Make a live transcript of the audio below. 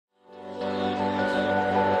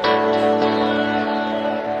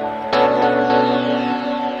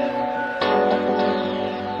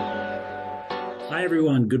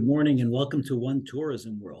good morning, and welcome to One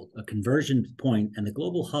Tourism World, a conversion point and a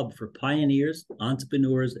global hub for pioneers,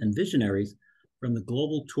 entrepreneurs, and visionaries from the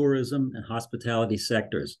global tourism and hospitality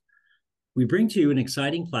sectors. We bring to you an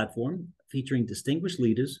exciting platform featuring distinguished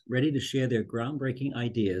leaders ready to share their groundbreaking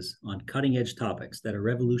ideas on cutting-edge topics that are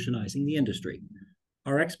revolutionizing the industry.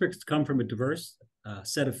 Our experts come from a diverse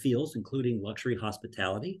set of fields, including luxury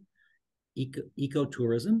hospitality,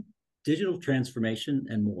 ecotourism, digital transformation,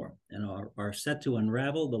 and more, and are set to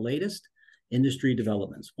unravel the latest industry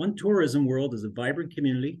developments. One Tourism World is a vibrant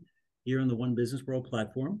community here on the One Business World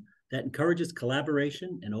platform that encourages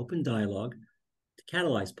collaboration and open dialogue to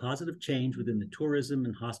catalyze positive change within the tourism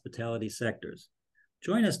and hospitality sectors.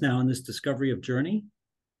 Join us now in this discovery of journey,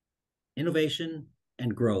 innovation,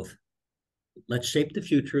 and growth. Let's shape the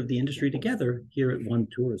future of the industry together here at One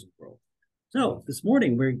Tourism World. So this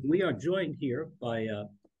morning, we are joined here by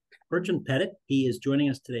Bertrand Pettit. He is joining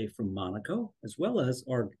us today from Monaco, as well as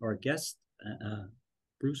our guest,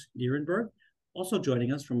 Bruce Nierenberg, also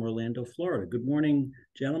joining us from Orlando, Florida. Good morning,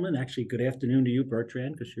 gentlemen. Actually, good afternoon to you,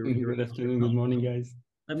 Bertrand, because you're good afternoon. Good morning, guys.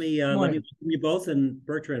 Let me welcome you both, and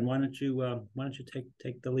Bertrand, why don't you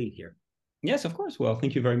take the lead here? Yes, of course. Well,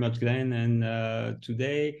 thank you very much, Glenn. And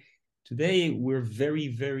today we're very,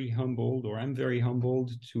 very humbled, or I'm very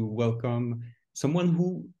humbled to welcome someone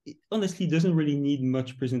who honestly doesn't really need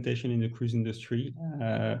much presentation in the cruise industry.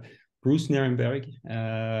 Bruce Nierenberg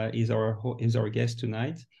is our guest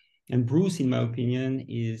tonight. And Bruce, in my opinion,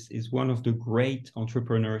 is one of the great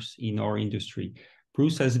entrepreneurs in our industry.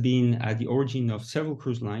 Bruce has been at the origin of several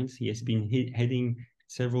cruise lines. He has been heading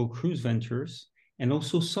several cruise ventures, and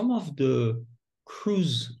also some of the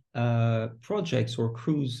cruise projects or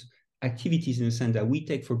cruise activities in the sense that we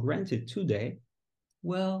take for granted today.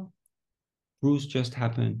 Well, Bruce just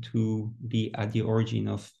happened to be at the origin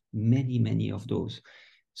of many, many of those.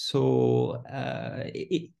 So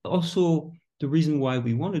also the reason why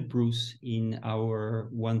we wanted Bruce in our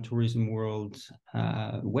One Tourism World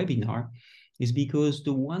webinar is because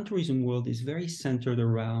the One Tourism World is very centered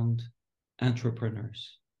around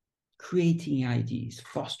entrepreneurs, creating ideas,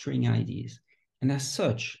 fostering ideas. And as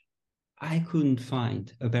such, I couldn't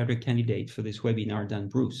find a better candidate for this webinar than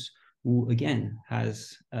Bruce, who again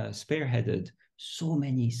has spearheaded so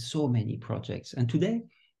many projects. And today,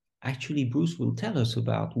 actually, Bruce will tell us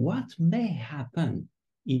about what may happen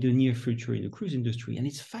in the near future in the cruise industry. And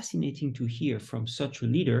it's fascinating to hear from such a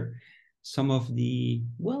leader some of the,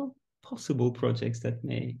 well, possible projects that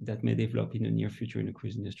may develop in the near future in the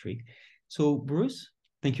cruise industry. So Bruce,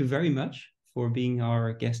 thank you very much for being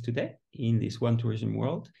our guest today in this One Tourism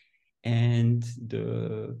World. And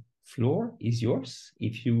the floor is yours.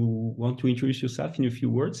 If you want to introduce yourself in a few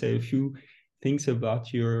words, say a few things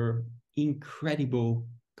about your incredible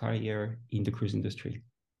career in the cruise industry.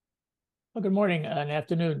 Well, good morning and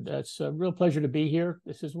afternoon. It's a real pleasure to be here.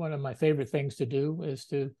 This is one of my favorite things to do, is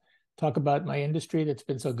to talk about my industry that's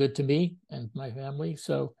been so good to me and my family.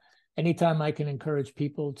 So anytime I can encourage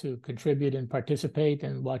people to contribute and participate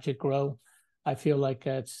and watch it grow, I feel like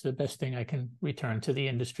that's the best thing I can return to the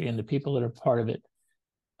industry and the people that are part of it.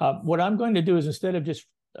 What I'm going to do is, instead of just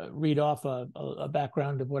read off a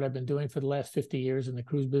background of what I've been doing for the last 50 years in the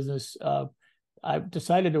cruise business, I've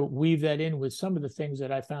decided to weave that in with some of the things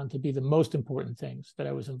that I found to be the most important things that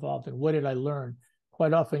I was involved in. What did I learn?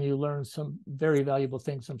 Quite often you learn some very valuable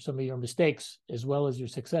things from some of your mistakes as well as your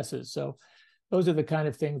successes. So those are the kind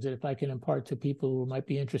of things that if I can impart to people who might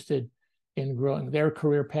be interested in growing their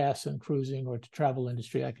career paths in cruising or to travel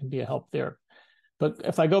industry, I can be a help there. But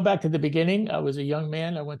if I go back to the beginning, I was a young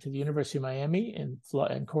man. I went to the University of Miami in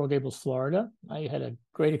Coral Gables, Florida. I had a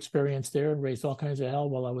great experience there and raised all kinds of hell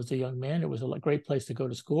while I was a young man. It was a great place to go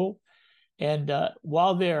to school. And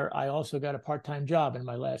while there, I also got a part-time job in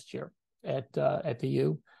my last year at the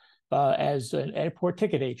U as an airport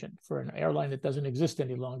ticket agent for an airline that doesn't exist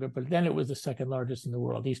any longer. But then it was the second largest in the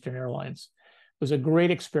world, Eastern Airlines. It was a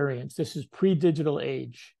great experience. This is pre-digital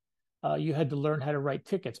age. You had to learn how to write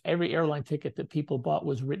tickets. Every airline ticket that people bought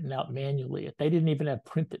was written out manually. They didn't even have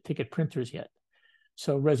ticket printers yet.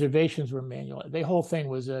 So reservations were manual. The whole thing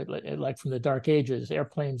was like from the dark ages.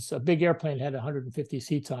 Airplanes, a big airplane had 150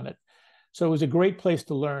 seats on it. So it was a great place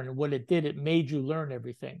to learn. And what it did, it made you learn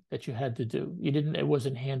everything that you had to do. It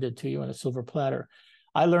wasn't handed to you on a silver platter.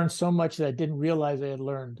 I learned so much that I didn't realize I had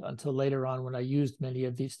learned until later on, when I used many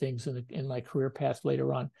of these things in my career path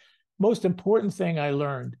later on. Most important thing I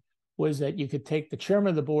learned was that you could take the chairman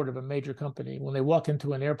of the board of a major company. When they walk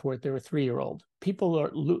into an airport, they're a 3-year-old. People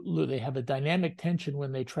they have a dynamic tension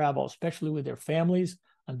when they travel, especially with their families,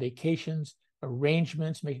 on vacations,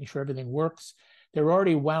 arrangements, making sure everything works. They're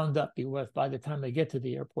already wound up by the time they get to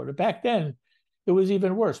the airport. But back then, it was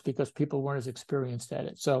even worse because people weren't as experienced at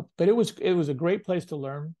it. So, but it was a great place to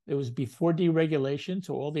learn. It was before deregulation,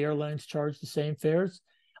 so all the airlines charged the same fares.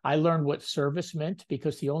 I learned what service meant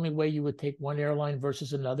because the only way you would take one airline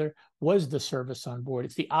versus another was the service on board.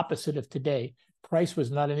 It's the opposite of today. Price was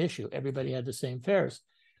not an issue. Everybody had the same fares.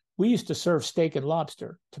 We used to serve steak and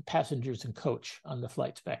lobster to passengers and coach on the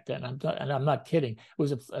flights back then. I'm not kidding. It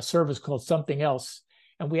was a service called something else.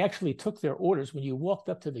 And we actually took their orders. When you walked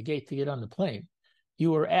up to the gate to get on the plane,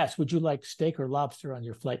 you were asked, would you like steak or lobster on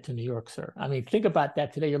your flight to New York, sir? I mean, think about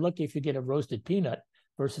that today. You're lucky if you get a roasted peanut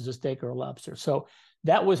versus a steak or a lobster. So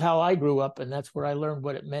that was how I grew up. And that's where I learned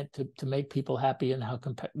what it meant to make people happy and how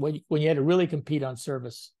when you had to really compete on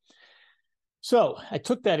service. So I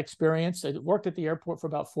took that experience. I worked at the airport for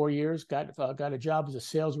about 4 years, got a job as a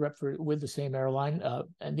sales rep with the same airline.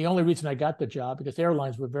 And the only reason I got the job, because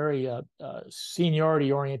airlines were very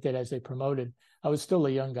seniority oriented as they promoted. I was still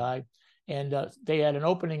a young guy. And they had an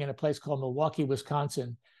opening in a place called Milwaukee,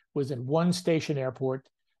 Wisconsin, was in one station airport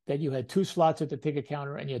that you had 2 slots at the ticket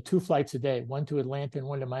counter and you had 2 flights a day, one to Atlanta and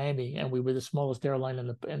one to Miami. And we were the smallest airline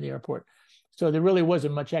in the airport. So there really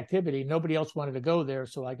wasn't much activity. Nobody else wanted to go there.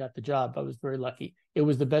 So I got the job. I was very lucky. It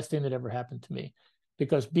was the best thing that ever happened to me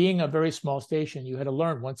because being a very small station, you had to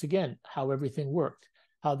learn once again how everything worked,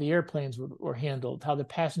 how the airplanes were handled, how the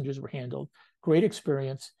passengers were handled. Great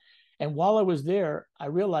experience. And while I was there, I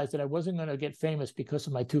realized that I wasn't going to get famous because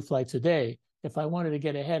of my 2 flights a day. If I wanted to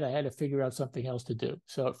get ahead, I had to figure out something else to do.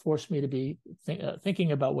 So it forced me to be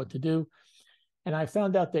thinking about what to do. And I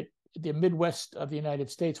found out that the Midwest of the United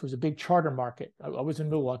States was a big charter market. I was in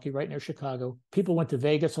Milwaukee, right near Chicago. People went to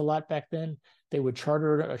Vegas a lot back then. They would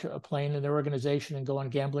charter a plane in their organization and go on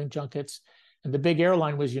gambling junkets. And the big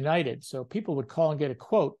airline was United. So people would call and get a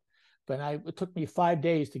quote. But it took me 5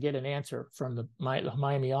 days to get an answer from the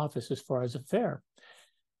Miami office as far as a fare.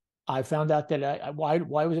 I found out that why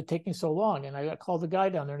was it taking so long? And I called the guy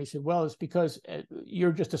down there and he said, well, it's because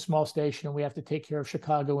you're just a small station and we have to take care of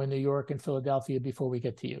Chicago and New York and Philadelphia before we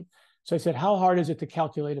get to you. So I said, how hard is it to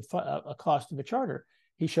calculate a cost of a charter?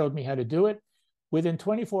 He showed me how to do it. Within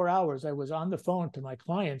 24 hours, I was on the phone to my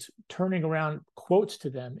clients, turning around quotes to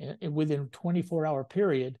them within a 24-hour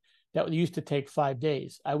period that used to take 5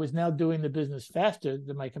 days. I was now doing the business faster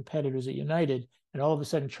than my competitors at United, and all of a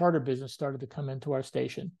sudden charter business started to come into our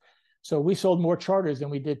station. So we sold more charters than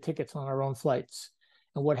we did tickets on our own flights.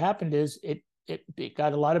 And what happened is it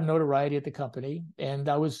got a lot of notoriety at the company. And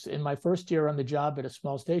I was, in my first year on the job at a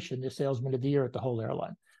small station, the salesman of the year at the whole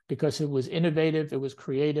airline, because it was innovative, it was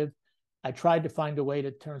creative. I tried to find a way to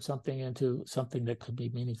turn something into something that could be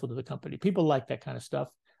meaningful to the company. People like that kind of stuff.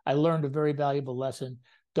 I learned a very valuable lesson.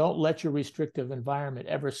 Don't let your restrictive environment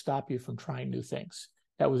ever stop you from trying new things.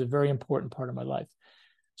 That was a very important part of my life.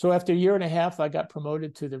 So after a year and a half, I got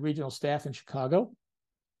promoted to the regional staff in Chicago.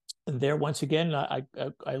 And there, once again,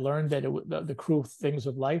 I learned that the cruel things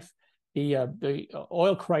of life. The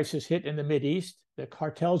oil crisis hit in the Mideast. The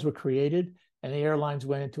cartels were created, and the airlines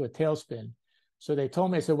went into a tailspin. So they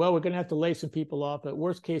told me, I said, well, we're going to have to lay some people off. But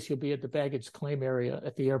worst case, you'll be at the baggage claim area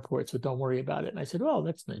at the airport, so don't worry about it. And I said, well,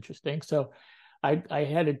 that's interesting. So I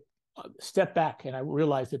had to step back, and I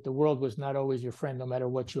realized that the world was not always your friend, no matter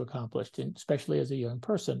what you accomplished, and especially as a young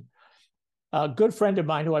person. A good friend of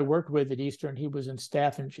mine who I worked with at Eastern, he was in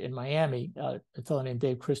staff in Miami, a fellow named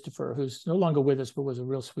Dave Christopher, who's no longer with us, but was a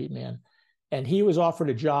real sweet man. And he was offered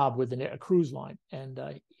a job with a cruise line, and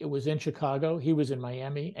it was in Chicago. He was in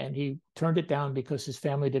Miami, and he turned it down because his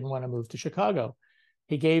family didn't want to move to Chicago.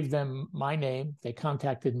 He gave them my name. They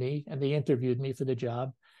contacted me, and they interviewed me for the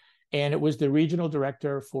job. And it was the regional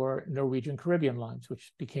director for Norwegian Caribbean Lines,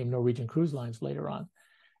 which became Norwegian Cruise Lines later on.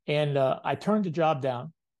 And I turned the job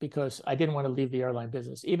down because I didn't want to leave the airline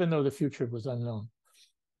business, even though the future was unknown.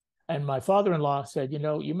 And my father-in-law said, you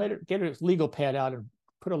know, you better get a legal pad out and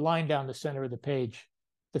put a line down the center of the page,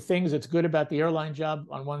 the things that's good about the airline job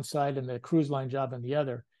on one side and the cruise line job on the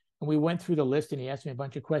other. And we went through the list, and he asked me a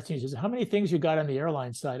bunch of questions. He said, how many things you got on the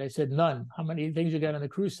airline side? I said, none. How many things you got on the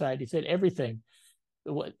cruise side? He said, everything.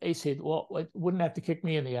 They said, well, it wouldn't have to kick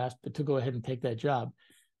me in the ass, but to go ahead and take that job.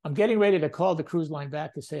 I'm getting ready to call the cruise line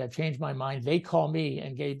back to say I've changed my mind. They call me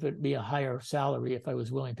and gave me a higher salary if I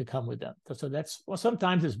was willing to come with them. So that's, well,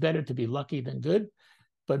 sometimes it's better to be lucky than good,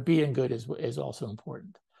 but being good is also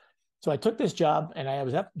important. So I took this job, and I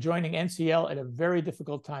was joining NCL at a very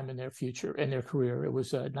difficult time in their career. It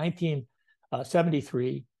was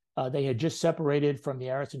 1973. They had just separated from the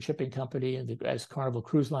Arison Shipping Company, and as Carnival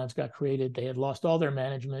Cruise Lines got created, they had lost all their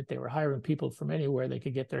management. They were hiring people from anywhere they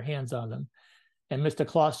could get their hands on them. And Mr.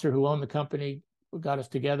 Kloster, who owned the company, got us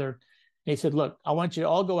together. And he said, look, I want you to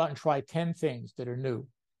all go out and try 10 things that are new.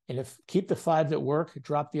 And if keep the 5 that work,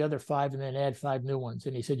 drop the other 5, and then add 5 new ones.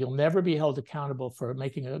 And he said, you'll never be held accountable for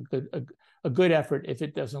making a good effort if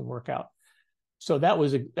it doesn't work out. So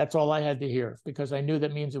that's all I had to hear, because I knew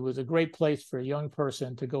that means it was a great place for a young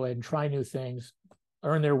person to go ahead and try new things,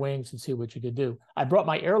 earn their wings, and see what you could do. I brought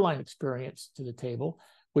my airline experience to the table,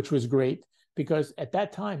 which was great, because at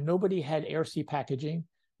that time, nobody had air sea packaging.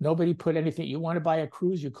 Nobody put anything. You want to buy a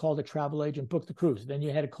cruise, you called a travel agent, book the cruise. Then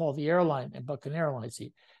you had to call the airline and book an airline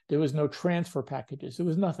seat. There was no transfer packages. There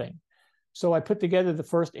was nothing. So I put together the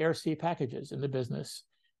first air sea packages in the business,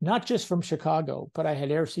 not just from Chicago, but I had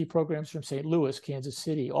air sea programs from St. Louis, Kansas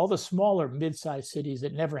City, all the smaller mid-sized cities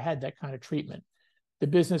that never had that kind of treatment. The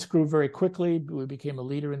business grew very quickly. We became a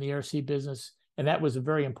leader in the air sea business. And that was a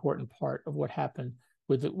very important part of what happened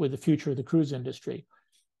with the future of the cruise industry.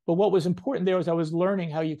 But what was important there was I was learning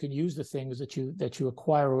how you can use the things that you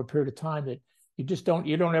acquire over a period of time, that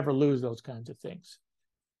you don't ever lose those kinds of things.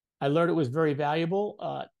 I learned it was very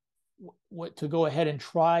valuable to go ahead and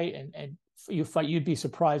try, and you'd be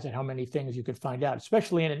surprised at how many things you could find out,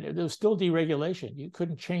 especially there was still deregulation. You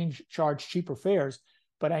couldn't charge cheaper fares,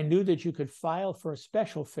 but I knew that you could file for a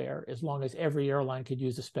special fare as long as every airline could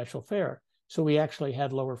use a special fare. So we actually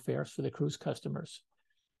had lower fares for the cruise customers.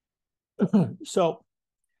 So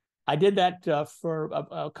I did that for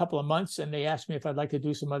a couple of months, and they asked me if I'd like to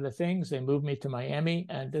do some other things. They moved me to Miami,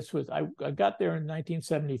 and I got there in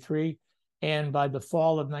 1973, and by the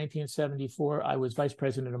fall of 1974, I was vice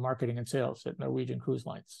president of marketing and sales at Norwegian Cruise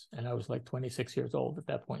Lines, and I was like 26 years old at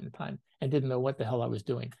that point in time and didn't know what the hell I was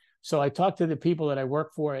doing. So I talked to the people that I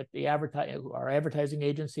work for at our advertising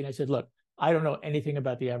agency, and I said, look, I don't know anything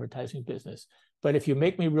about the advertising business, but if you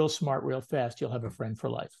make me real smart real fast, you'll have a friend for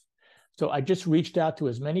life. So I just reached out to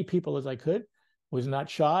as many people as I could, was not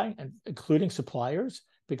shy, and including suppliers,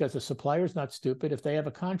 because the supplier's not stupid. If they have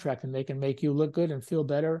a contract and they can make you look good and feel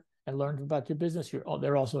better and learn about your business,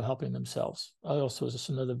 they're also helping themselves. Also, was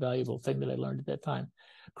another valuable thing that I learned at that time.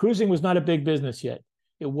 Cruising was not a big business yet.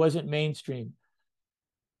 It wasn't mainstream.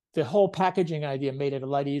 The whole packaging idea made it a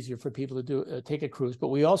lot easier for people to take a cruise, but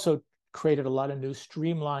we also created a lot of new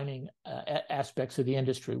streamlining aspects of the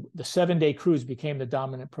industry. The 7-day cruise became the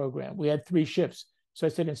dominant program. We had 3 ships. So I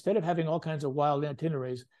said, instead of having all kinds of wild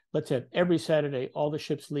itineraries, let's have every Saturday, all the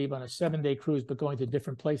ships leave on a 7-day cruise, but going to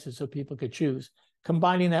different places so people could choose.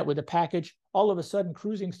 Combining that with a package, all of a sudden,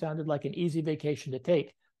 cruising sounded like an easy vacation to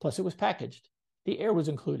take. Plus, it was packaged. The air was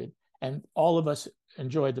included. And all of us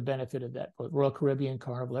enjoyed the benefit of that. Royal Caribbean,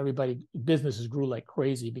 Carnival, businesses grew like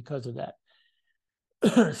crazy because of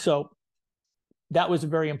that. So that was a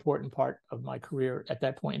very important part of my career at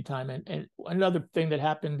that point in time. And another thing that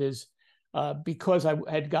happened is because I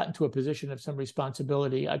had gotten to a position of some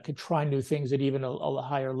responsibility, I could try new things at even a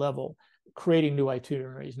higher level, creating new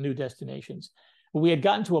itineraries, new destinations. We had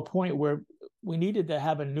gotten to a point where we needed to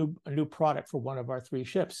have a new product for one of our 3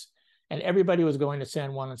 ships. And everybody was going to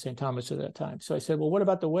San Juan and St. Thomas at that time. So I said, well, what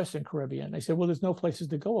about the Western Caribbean? They said, well, there's no places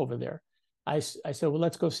to go over there. I said, well,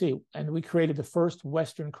 let's go see. And we created the first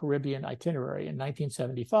Western Caribbean itinerary in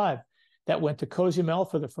 1975 that went to Cozumel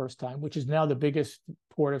for the first time, which is now the biggest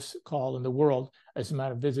port of call in the world as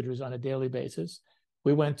amount of visitors on a daily basis.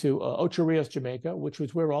 We went to Ocho Rios, Jamaica, which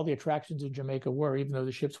was where all the attractions in Jamaica were, even though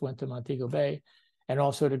the ships went to Montego Bay, and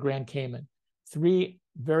also to Grand Cayman. 3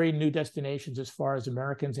 very new destinations as far as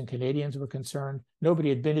Americans and Canadians were concerned. Nobody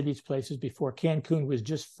had been to these places before. Cancun was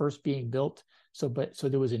just first being built. So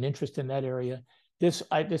there was an interest in that area. This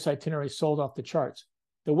itinerary sold off the charts.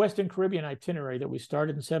 The Western Caribbean itinerary that we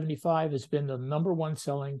started in 75 has been the #1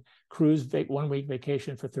 selling cruise 1-week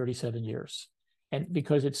vacation for 37 years. And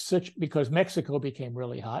because Mexico became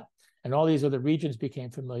really hot and all these other regions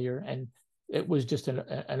became familiar, and it was just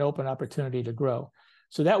an open opportunity to grow.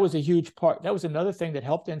 So that was a huge part. That was another thing that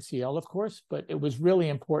helped NCL, of course, but it was really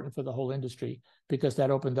important for the whole industry because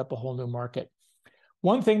that opened up a whole new market.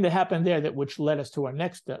 One thing that happened there which led us to our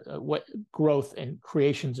next growth and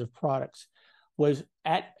creations of products was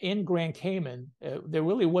in Grand Cayman, there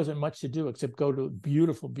really wasn't much to do except go to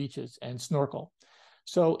beautiful beaches and snorkel.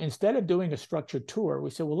 So instead of doing a structured tour, we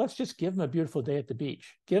said, well, let's just give them a beautiful day at the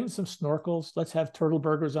beach. Give them some snorkels. Let's have turtle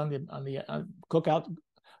burgers on the cookout.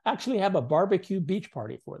 Actually have a barbecue beach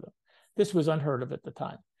party for them. This was unheard of at the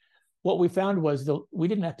time. What we found was we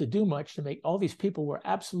didn't have to do much to make all these people were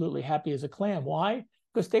absolutely happy as a clam. Why?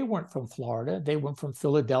 Because they weren't from Florida. They were from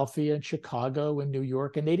Philadelphia and Chicago and New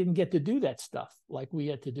York, and they didn't get to do that stuff like we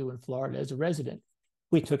had to do in Florida as a resident.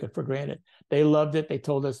 We took it for granted. They loved it. They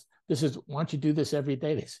told us, why don't you do this every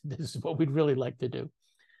day? This is what we'd really like to do.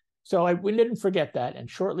 So we didn't forget that. And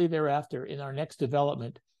shortly thereafter, in our next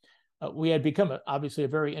development, we had become obviously a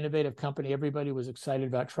very innovative company. Everybody was excited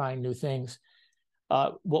about trying new things.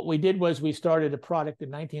 What we did was we started a product in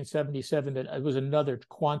 1977 that was another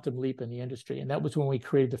quantum leap in the industry. And that was when we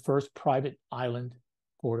created the first private island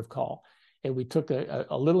port of call. And we took a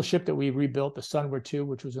little ship that we rebuilt, the Sunward 2,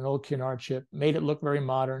 which was an old Cunard ship, made it look very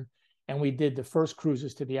modern. And we did the first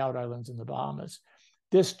cruises to the out islands in the Bahamas.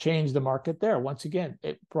 This changed the market there. Once again,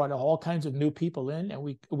 it brought all kinds of new people in.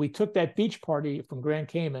 And we took that beach party from Grand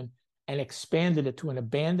Cayman and expanded it to an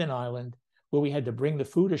abandoned island where we had to bring the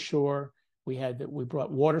food ashore. We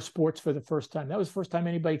brought water sports for the first time. That was the first time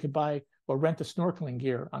anybody could buy or rent the snorkeling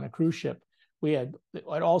gear on a cruise ship. It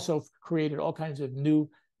also created all kinds of new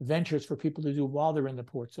ventures for people to do while they're in the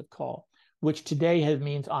ports of call, which today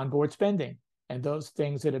means onboard spending. And those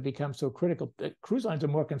things that have become so critical. Cruise lines are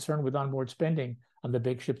more concerned with onboard spending on the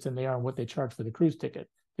big ships than they are on what they charge for the cruise ticket,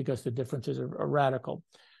 because the differences are radical.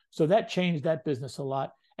 So that changed that business a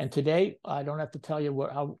lot. And today, I don't have to tell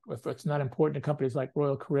you if it's not important to companies like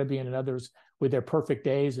Royal Caribbean and others with their perfect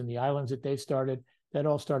days and the islands that they've started. That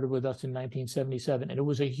all started with us in 1977. And it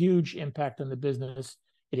was a huge impact on the business.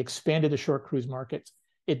 It expanded the short cruise markets.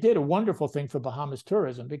 It did a wonderful thing for Bahamas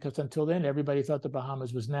tourism, because until then, everybody thought the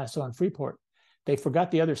Bahamas was Nassau and Freeport. They forgot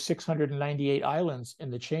the other 698 islands in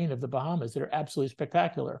the chain of the Bahamas that are absolutely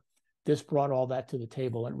spectacular. This brought all that to the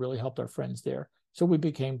table and really helped our friends there. So we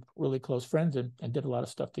became really close friends and did a lot of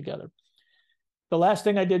stuff together. The last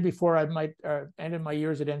thing I did before I ended my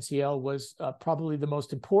years at NCL was probably the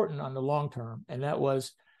most important on the long term. And that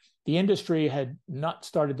was the industry had not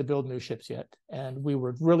started to build new ships yet. And we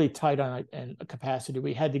were really tight on capacity.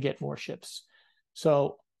 We had to get more ships.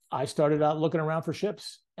 So I started out looking around for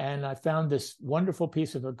ships. And I found this wonderful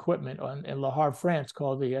piece of equipment in Le Havre, France,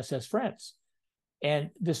 called the SS France. And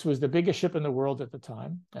this was the biggest ship in the world at the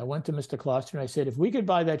time. I went to Mr. Kloster and I said, if we could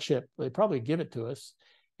buy that ship, they'd probably give it to us,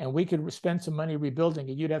 and we could spend some money rebuilding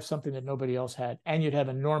it, you'd have something that nobody else had, and you'd have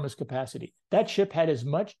enormous capacity. That ship had as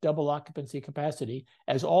much double occupancy capacity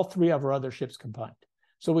as all three of our other ships combined.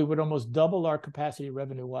 So we would almost double our capacity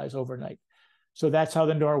revenue-wise overnight. So that's how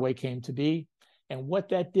the Norway came to be. And what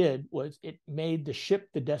that did was it made the ship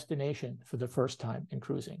the destination for the first time in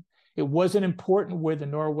cruising. It wasn't important where the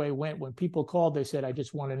Norway went. When people called, they said, I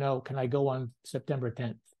just want to know, can I go on September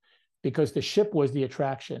 10th? Because the ship was the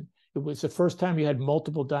attraction. It was the first time you had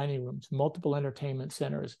multiple dining rooms, multiple entertainment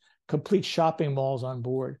centers, complete shopping malls on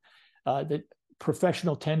board, the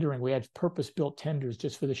professional tendering. We had purpose-built tenders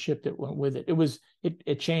just for the ship that went with it.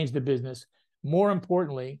 It changed the business. More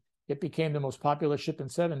importantly, it became the most popular ship in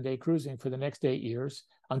 7-day cruising for the next 8 years,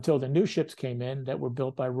 until the new ships came in that were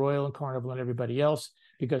built by Royal and Carnival and everybody else,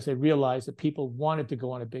 because they realized that people wanted to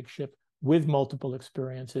go on a big ship with multiple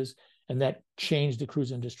experiences, and that changed the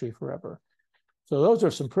cruise industry forever. So those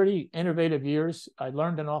are some pretty innovative years. I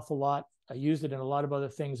learned an awful lot. I used it in a lot of other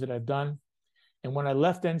things that I've done. And when I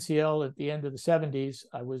left NCL at the end of the 70s,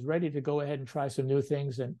 I was ready to go ahead and try some new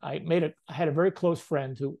things. And I had a very close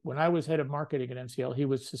friend who, when I was head of marketing at NCL, he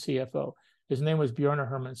was the CFO. His name was Bjorn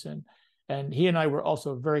Hermansen. And he and I were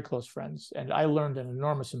also very close friends. And I learned an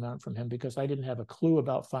enormous amount from him because I didn't have a clue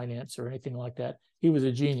about finance or anything like that. He was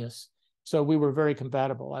a genius. So we were very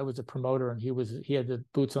compatible. I was a promoter and he had the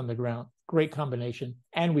boots on the ground. Great combination.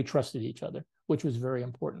 And we trusted each other, which was very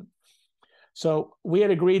important. So we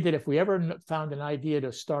had agreed that if we ever found an idea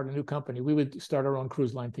to start a new company, we would start our own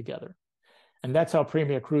cruise line together. And that's how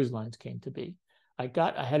Premier Cruise Lines came to be. I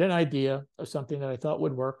had an idea of something that I thought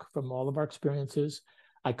would work from all of our experiences.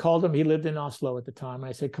 I called him. He lived in Oslo at the time.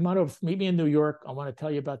 I said, come on over, meet me in New York. I want to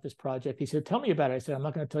tell you about this project. He said, tell me about it. I said, I'm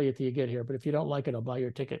not going to tell you till you get here, but if you don't like it, I'll buy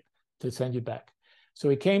your ticket to send you back. So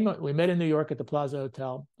he came, we met in New York at the Plaza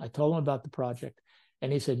Hotel. I told him about the project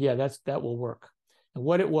and he said, yeah, that will work. And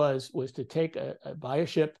what it was to buy a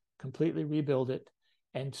ship, completely rebuild it,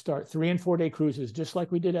 and start 3- and 4-day cruises, just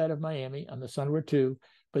like we did out of Miami on the Sunward 2,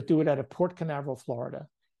 but do it out of Port Canaveral, Florida,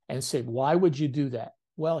 and say, why would you do that?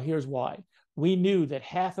 Well, here's why. We knew that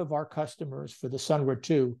half of our customers for the Sunward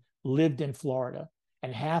 2 lived in Florida,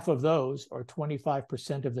 and half of those, or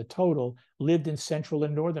 25% of the total, lived in central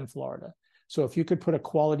and northern Florida. So if you could put a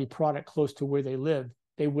quality product close to where they lived,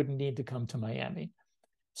 they wouldn't need to come to Miami.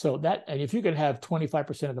 So and if you could have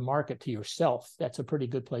 25% of the market to yourself, that's a pretty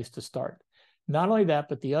good place to start. Not only that,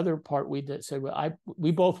 but the other part we did say,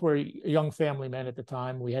 we both were young family men at the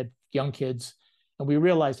time. We had young kids, and we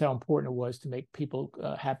realized how important it was to make people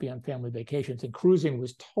happy on family vacations. And cruising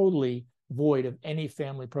was totally void of any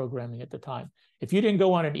family programming at the time. If you didn't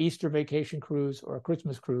go on an Easter vacation cruise or a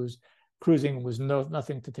Christmas cruise, cruising was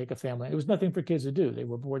nothing to take a family. It was nothing for kids to do. They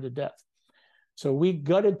were bored to death. So we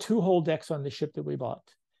gutted 2 whole decks on the ship that we bought.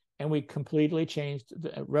 and we completely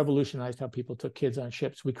revolutionized how people took kids on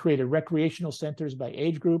ships. We created recreational centers by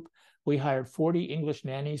age group. We hired 40 English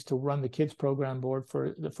nannies to run the kids program board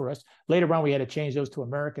for us. Later on, we had to change those to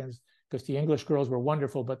Americans because the English girls were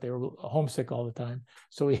wonderful, but they were homesick all the time.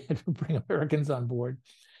 So we had to bring Americans on board.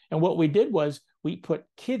 And what we did was we put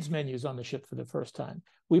kids menus on the ship for the first time.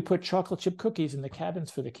 We put chocolate chip cookies in the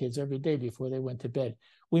cabins for the kids every day before they went to bed.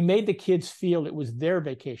 We made the kids feel it was their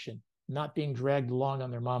vacation, not being dragged along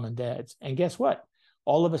on their mom and dad's. And guess what?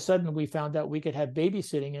 All of a sudden, we found out we could have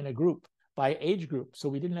babysitting in a group by age group. So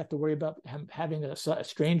we didn't have to worry about having a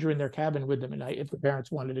stranger in their cabin with them at night if the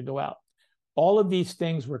parents wanted to go out. All of these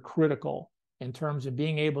things were critical in terms of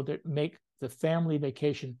being able to make the family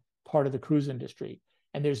vacation part of the cruise industry.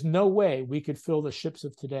 And there's no way we could fill the ships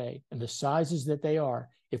of today and the sizes that they are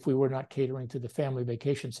if we were not catering to the family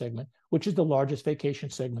vacation segment, which is the largest vacation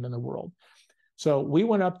segment in the world. So we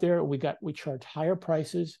went up there, we charged higher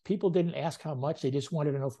prices. People didn't ask how much, they just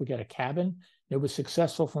wanted to know if we got a cabin. It was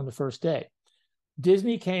successful from the first day.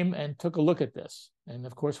 Disney came and took a look at this. And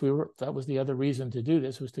of course, that was the other reason to do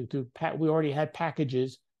this, was we already had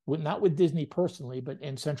packages, not with Disney personally, but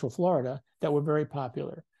in Central Florida that were very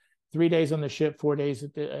popular. 3 days on the ship, 4 days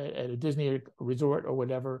at a Disney resort or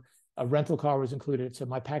whatever. A rental car was included. So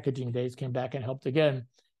my packaging days came back and helped again.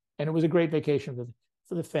 And it was a great vacation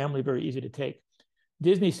for the family, very easy to take.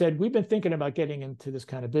 Disney said, we've been thinking about getting into this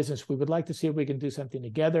kind of business. We would like to see if we can do something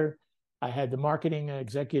together. I had the marketing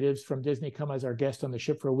executives from Disney come as our guest on the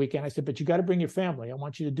ship for a weekend. I said, but you got to bring your family. I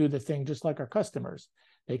want you to do the thing just like our customers.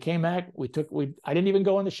 They came back. I didn't even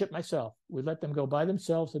go on the ship myself. We let them go by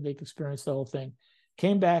themselves so they could experience the whole thing.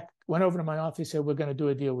 Came back, went over to my office, said, we're going to do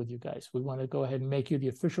a deal with you guys. We want to go ahead and make you the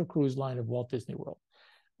official cruise line of Walt Disney World.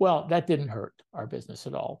 Well, that didn't hurt our business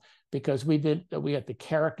at all because we had the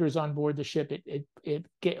characters on board the ship. It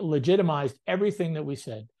legitimized everything that we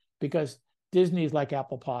said because Disney is like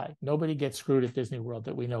apple pie. Nobody gets screwed at Disney World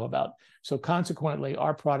that we know about. So consequently,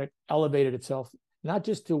 our product elevated itself, not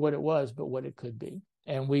just to what it was, but what it could be.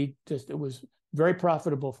 And it was very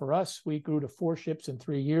profitable for us. We grew to 4 ships in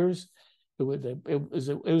 3 years. It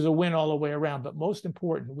was a win all the way around. But most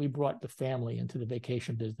important, we brought the family into the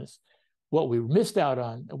vacation business. What we missed out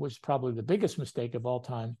on, was probably the biggest mistake of all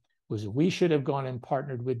time, was we should have gone and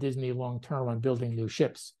partnered with Disney long-term on building new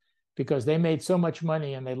ships because they made so much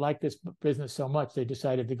money and they liked this business so much, they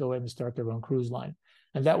decided to go ahead and start their own cruise line.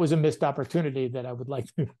 And that was a missed opportunity that I would like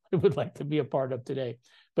to be a part of today.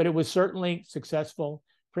 But it was certainly successful.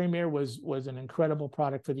 Premier was an incredible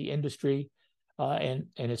product for the industry. And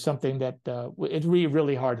it's something that it's really,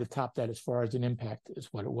 really hard to top that as far as an impact is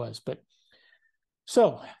what it was. But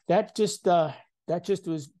so that just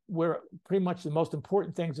was where pretty much the most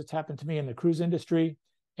important things that's happened to me in the cruise industry.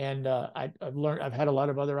 And I've had a lot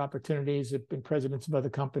of other opportunities. I've been presidents of other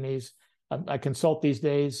companies. I consult these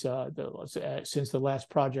days since the last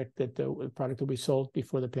project the product that we sold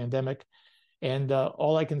before the pandemic. And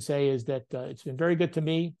all I can say is that it's been very good to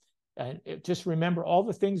me. And just remember all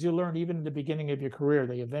the things you learn, even in the beginning of your career,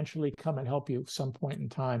 they eventually come and help you some point in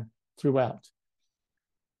time throughout.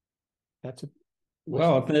 That's it.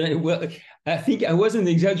 Well, I think I wasn't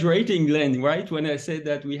exaggerating, Glenn, right? When I said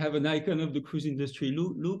that we have an icon of the cruise industry.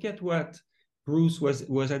 Look at what Bruce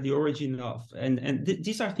was at the origin of. And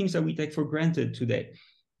these are things that we take for granted today.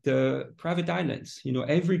 The private islands,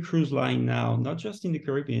 every cruise line now, not just in the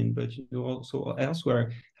Caribbean, but also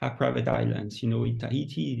elsewhere, have private islands, in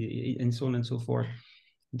Tahiti and so on and so forth.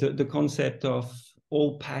 The concept of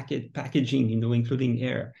all packaging, including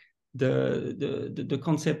air. The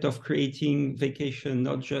concept of creating vacation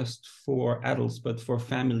not just for adults but for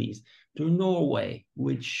families. To Norway,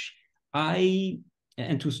 which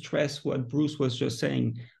and to stress what Bruce was just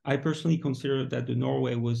saying, I personally consider that the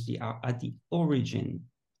Norway was at the origin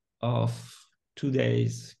of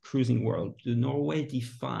today's cruising world. The Norway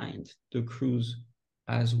defined the cruise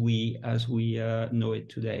as we know it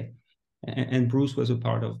today. And Bruce was a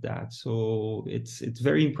part of that. So it's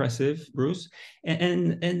very impressive, Bruce.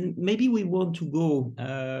 And maybe we want to go,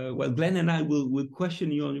 Glenn and I will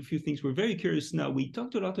question you on a few things. We're very curious now. We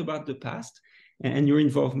talked a lot about the past and your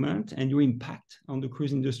involvement and your impact on the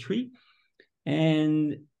cruise industry.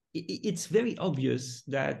 And it's very obvious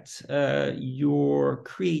that your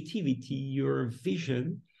creativity, your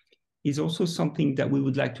vision is also something that we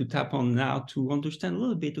would like to tap on now to understand a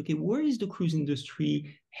little bit, okay, where is the cruise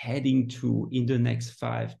industry heading to in the next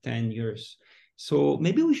 5-10 years? So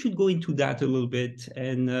maybe we should go into that a little bit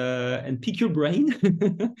and pick your brain.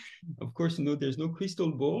 Of course, there's no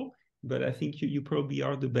crystal ball, but I think you probably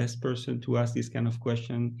are the best person to ask this kind of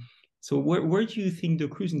question. So where do you think the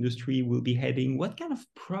cruise industry will be heading? What kind of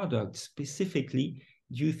products specifically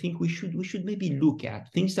do you think we should maybe look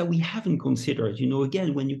at? Things that we haven't considered. You know,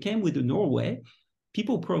 again, when you came with the Norway,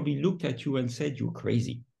 people probably looked at you and said you're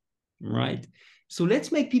crazy, right? So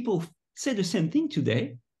let's make people say the same thing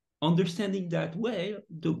today, understanding that, well,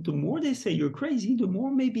 the more they say you're crazy, the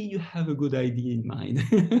more maybe you have a good idea in mind.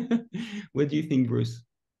 What do you think, Bruce?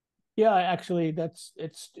 Yeah, actually,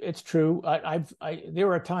 it's true.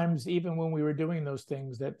 There are times even when we were doing those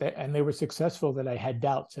things that and they were successful, that I had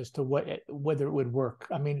doubts as to whether it would work.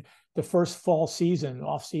 I mean, the first fall season,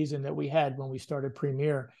 off season that we had when we started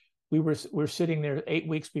Premier, we're sitting there 8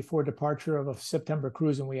 weeks before departure of a September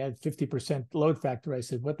cruise, and we had 50% load factor. I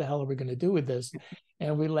said, "What the hell are we going to do with this?"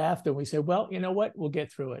 And we laughed and we said, "Well, you know what? We'll get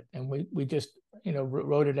through it." And we just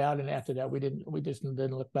wrote it out. And after that, we just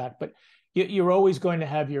didn't look back. But you're always going to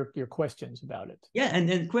have your questions about it. Yeah, and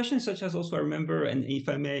then questions such as, also I remember, and if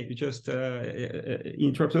I may just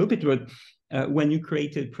interrupt a little bit, but when you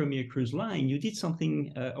created Premier Cruise Line, you did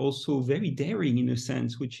something also very daring in a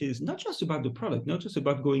sense, which is not just about the product, not just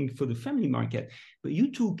about going for the family market, but you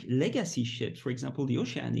took legacy ships. For example, the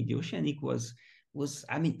Oceanic. The Oceanic was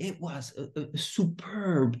I mean, it was a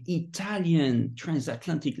superb Italian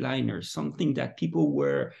transatlantic liner, something that people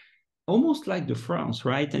were almost like the France,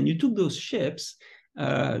 right? And you took those ships,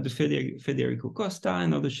 the Federico Costa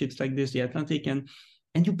and other ships like this, the Atlantic, and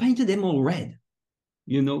you painted them all red,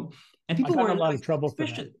 and people I got were a lot of trouble for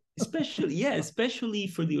that. especially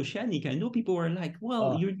for the Oceanic. I know people were like,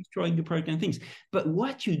 well, you're destroying the product and things. But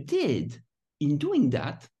what you did in doing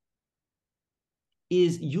that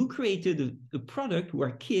is you created a product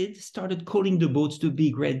where kids started calling the boats the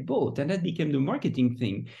big red boat, and that became the marketing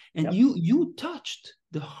thing. And you touched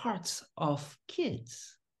the hearts of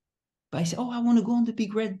kids by saying, "Oh, I want to go on the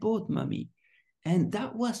big red boat, mommy." And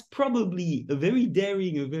that was probably a very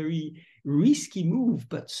daring, a very risky move,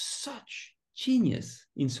 but such genius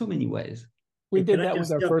in so many ways. We did that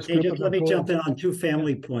with our first group. Let me jump in on two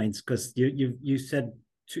family points, because you said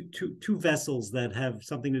two vessels that have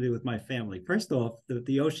something to do with my family. First off,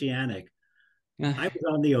 the Oceanic. I was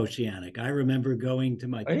on the Oceanic. I remember going to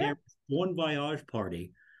my parents' Bon Voyage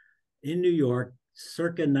party in New York,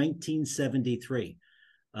 circa 1973,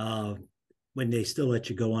 when they still let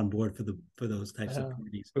you go on board for those types of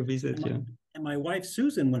parties. For visits, and my wife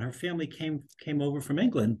Susan, when her family came over from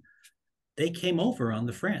England, they came over on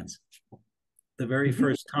the France the very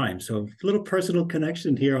first time. So a little personal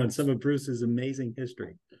connection here on some of Bruce's amazing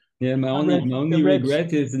history. Yeah, my only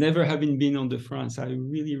regret is never having been on the France. I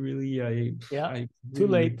really, too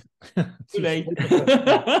late. Too late.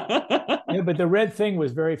 Yeah, but the red thing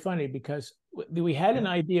was very funny, because we had an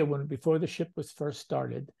idea before the ship was first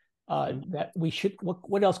started, that we should,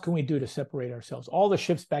 what else can we do to separate ourselves? All the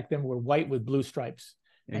ships back then were white with blue stripes.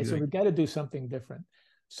 And so we got to do something different.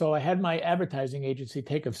 So I had my advertising agency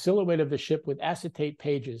take a silhouette of the ship with acetate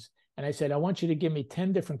pages. And I said, I want you to give me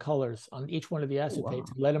 10 different colors on each one of the acetates,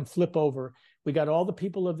 and let them flip over. We got all the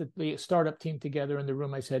people of the startup team together in the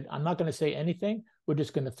room. I said, I'm not going to say anything. We're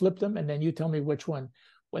just going to flip them. And then you tell me which one.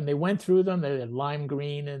 When they went through them, they had lime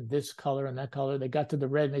green and this color and that color. They got to the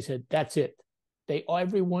red and they said, that's it.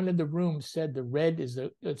 Every one in the room said the red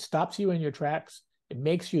it stops you in your tracks. It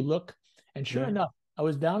makes you look. And sure enough, I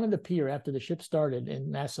was down in the pier after the ship started in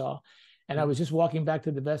Nassau, and I was just walking back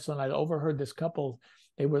to the vessel, and I overheard this couple.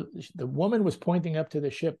 The woman was pointing up to the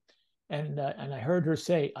ship, and I heard her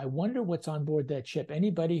say, "I wonder what's on board that ship.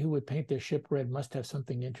 Anybody who would paint their ship red must have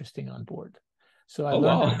something interesting on board." So I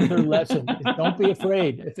learned another lesson. Don't be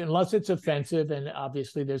afraid, unless it's offensive, and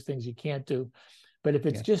obviously there's things you can't do. But if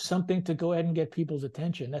it's just something to go ahead and get people's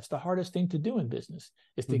attention, that's the hardest thing to do in business,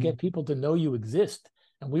 is to get people to know you exist.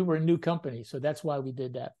 And we were a new company, so that's why we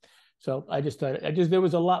did that. So I just thought, there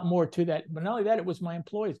was a lot more to that. But not only that, it was my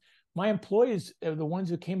employees. My employees are the ones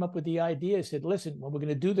who came up with the idea, said, listen, when we're going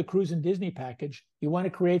to do the cruise and Disney package, you want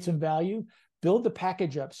to create some value, build the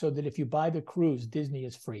package up so that if you buy the cruise, Disney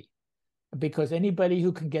is free. Because anybody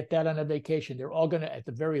who can get that on a vacation, they're all going to, at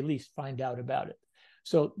the very least, find out about it.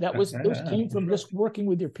 So those came from just working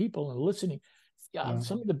with your people and listening.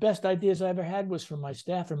 Some of the best ideas I ever had was from my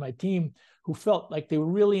staff and my team, who felt like they were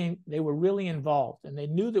really involved, and they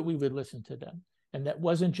knew that we would listen to them. And that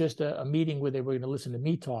wasn't just a meeting where they were going to listen to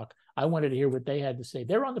me talk. I wanted to hear what they had to say.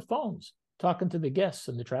 They're on the phones talking to the guests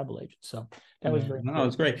and the travel agents. So that was very important.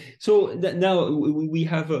 It's great. So now we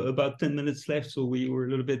have about 10 minutes left, so we were a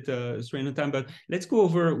little bit strained on time, but let's go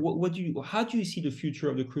over how do you see the future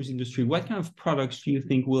of the cruise industry? What kind of products do you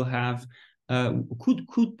think will have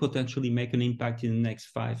could potentially make an impact in the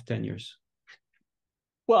next 5-10 years?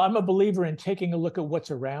 Well, I'm a believer in taking a look at what's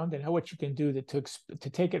around and what you can do to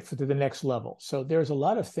take it to the next level. So there's a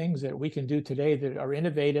lot of things that we can do today that are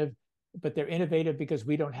innovative but they're innovative because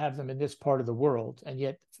we don't have them in this part of the world. And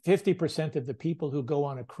yet 50% of the people who go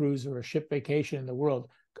on a cruise or a ship vacation in the world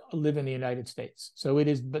live in the United States. So it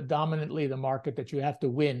is dominantly the market that you have to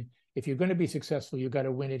win. If you're going to be successful, you've got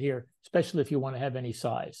to win it here, especially if you want to have any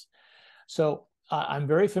size. So I'm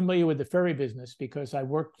very familiar with the ferry business because I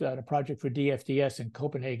worked on a project for DFDS in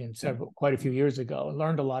Copenhagen quite a few years ago and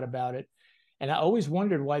learned a lot about it. And I always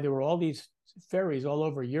wondered why there were all these ferries all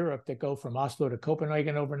over Europe that go from Oslo to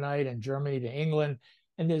Copenhagen overnight and Germany to England.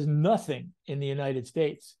 And there's nothing in the United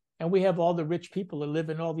States. And we have all the rich people that live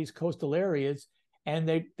in all these coastal areas, and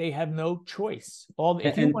they have no choice.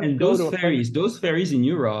 Those ferries in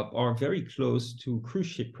Europe are very close to cruise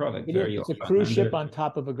ship product. It's a cruise ship on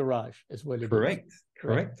top of a garage, is what it is.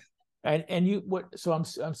 Correct. So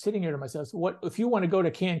I'm sitting here to myself. What if you want to go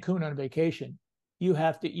to Cancun on vacation? You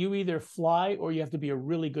either fly or you have to be a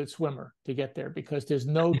really good swimmer to get there, because there's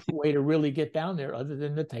no way to really get down there other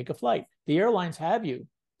than to take a flight. The airlines have you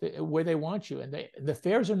where they want you, and the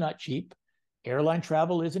fares are not cheap. Airline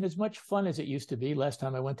travel isn't as much fun as it used to be. Last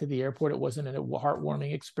time I went to the airport, it wasn't a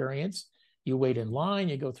heartwarming experience. You wait in line,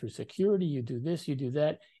 you go through security, you do this, you do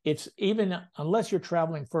that. It's even, unless you're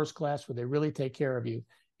traveling first class where they really take care of you,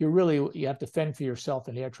 you have to fend for yourself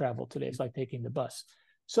in air travel today. It's like taking the bus.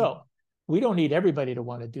 So we don't need everybody to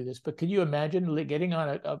want to do this, but can you imagine getting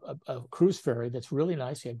on a cruise ferry that's really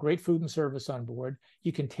nice? You have great food and service on board.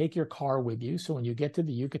 You can take your car with you. So when you get to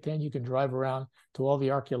the Yucatan, you can drive around to all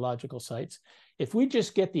the archaeological sites. If we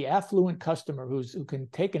just get the affluent customer who can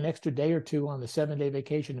take an extra day or two on the 7-day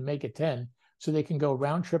vacation and make it 10, so they can go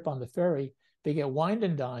round trip on the ferry, they get wined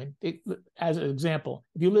and dined. As an example,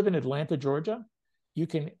 if you live in Atlanta, Georgia, you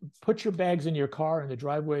can put your bags in your car in the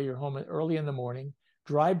driveway of your home early in the morning,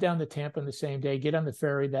 drive down to Tampa on the same day, get on the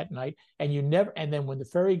ferry that night, and then when the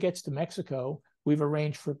ferry gets to Mexico, we've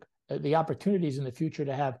arranged for the opportunities in the future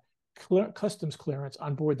to have customs clearance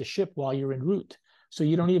on board the ship while you're en route. So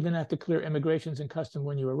you don't even have to clear immigrations and customs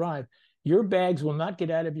when you arrive. Your bags will not get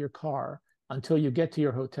out of your car until you get to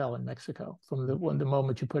your hotel in Mexico from the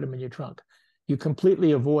moment you put them in your trunk. You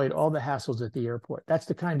completely avoid all the hassles at the airport. That's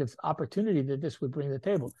the kind of opportunity that this would bring to the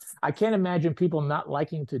table. I can't imagine people not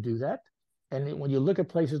liking to do that. And when you look at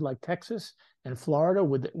places like Texas and Florida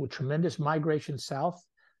with tremendous migration south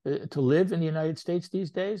to live in the United States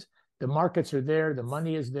these days, the markets are there, the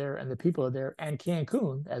money is there, and the people are there. And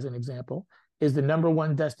Cancun, as an example, is the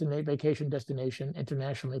 #1 vacation destination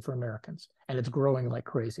internationally for Americans. And it's growing like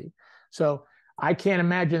crazy. So I can't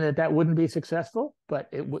imagine that wouldn't be successful, but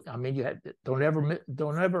it would. I mean, don't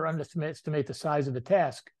ever underestimate the size of the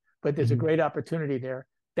task, but there's a great opportunity there.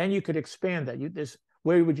 Then you could expand that.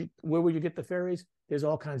 Where would you get the ferries? There's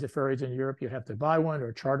all kinds of ferries in Europe. You have to buy one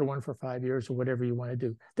or charter one for 5 years or whatever you want to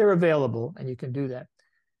do. They're available and you can do that.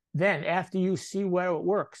 Then after you see where it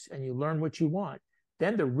works and you learn what you want,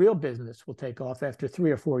 then the real business will take off after 3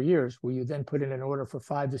 or 4 years, where you then put in an order for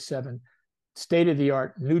 5 to 7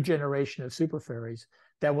 state-of-the-art new generation of super ferries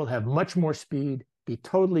that will have much more speed, be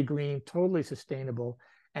totally green, totally sustainable,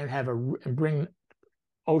 and bring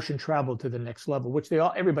ocean travel to the next level, which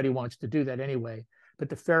everybody wants to do that anyway. But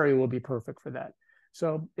the ferry will be perfect for that.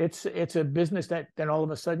 So it's a business that then all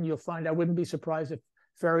of a sudden you'll find. I wouldn't be surprised if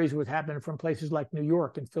ferries would happen from places like New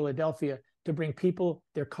York and Philadelphia to bring people,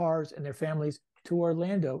 their cars, and their families to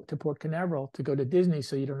Orlando, to Port Canaveral, to go to Disney,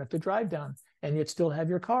 so you don't have to drive down and yet still have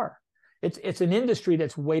your car. It's an industry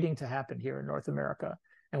that's waiting to happen here in North America,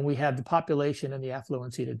 and we have the population and the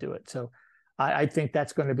affluency to do it. So I think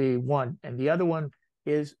that's going to be one. And the other one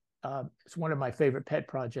is it's one of my favorite pet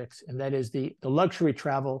projects, and that is the luxury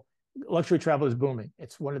travel. Luxury travel is booming.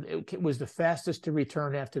 It was the fastest to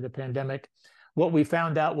return after the pandemic. What we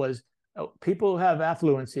found out was people who have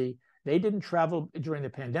affluency, they didn't travel during the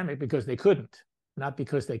pandemic because they couldn't, not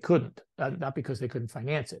because they couldn't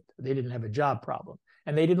finance it. They didn't have a job problem,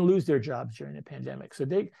 and they didn't lose their jobs during the pandemic. So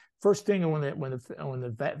first thing when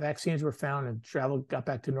the vaccines were found and travel got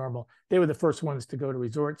back to normal, they were the first ones to go to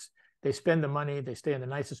resorts. They spend the money, they stay in the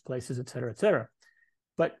nicest places, et cetera, et cetera.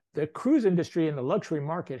 But the cruise industry and the luxury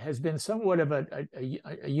market has been somewhat of a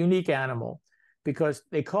unique animal, because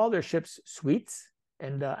they call their ships suites.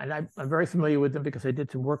 And I'm very familiar with them because I did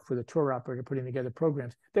some work for the tour operator putting together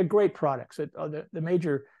programs. They're great products. The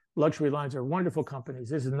major luxury lines are wonderful companies.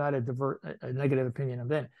 This is not a negative opinion of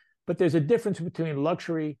them. But there's a difference between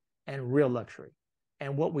luxury and real luxury.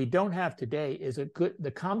 And what we don't have today is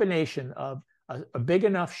the combination of a big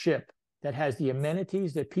enough ship that has the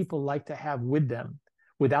amenities that people like to have with them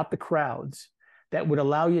without the crowds, that would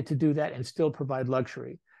allow you to do that and still provide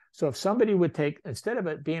luxury. So if somebody would take, instead of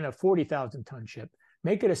it being a 40,000 ton ship,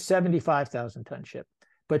 make it a 75,000 ton ship,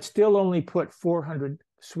 but still only put 400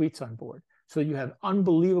 suites on board. So you have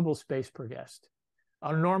unbelievable space per guest,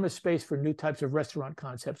 enormous space for new types of restaurant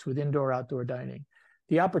concepts with indoor, outdoor dining,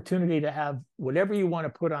 the opportunity to have whatever you want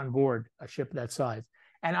to put on board a ship that size.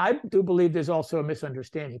 And I do believe there's also a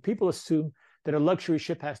misunderstanding. People assume that a luxury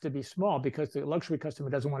ship has to be small because the luxury customer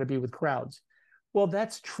doesn't want to be with crowds. Well,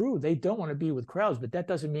 that's true. They don't want to be with crowds, but that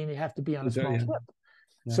doesn't mean you have to be on a small ship.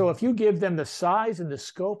 Yeah. So if you give them the size and the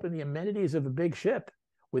scope and the amenities of a big ship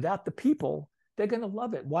without the people, they're going to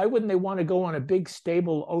love it. Why wouldn't they want to go on a big,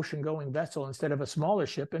 stable ocean-going vessel instead of a smaller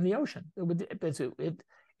ship in the ocean?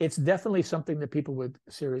 It's definitely something that people would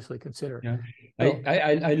seriously consider. Yeah. So,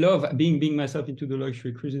 I love being myself into the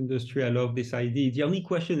luxury cruise industry. I love this idea. The only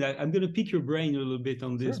question I'm going to pick your brain a little bit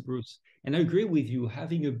on this, sure, Bruce. And I agree with you.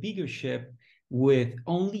 Having a bigger ship with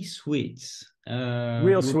only suites,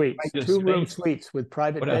 real suites, two-room suites with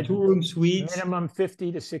private bedrooms, two-room suites, minimum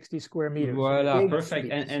 50 to 60 square meters. Voila,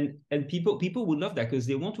 perfect. And people would love that because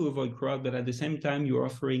they want to avoid crowd, but at the same time, you're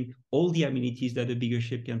offering all the amenities that a bigger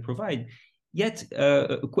ship can provide. Yet,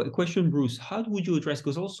 question, Bruce, how would you address,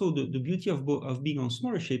 because also the beauty of being on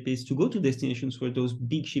smaller ship is to go to destinations where those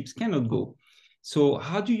big ships cannot go. So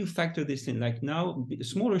how do you factor this in? Like now,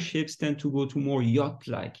 smaller ships tend to go to more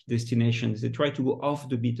yacht-like destinations. They try to go off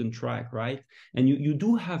the beaten track, right? And you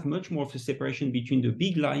do have much more of a separation between the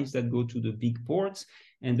big lines that go to the big ports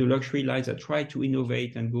and the luxury lines that try to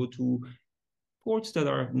innovate and go to ports that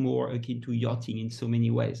are more akin to yachting in so many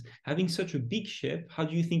ways. Having such a big ship, how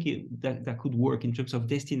do you think that could work in terms of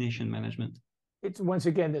destination management? It's, once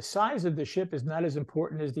again, the size of the ship is not as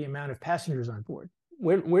important as the amount of passengers on board.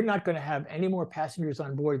 We're not going to have any more passengers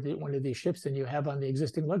on board one of these ships than you have on the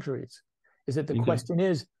existing luxuries. Is that the question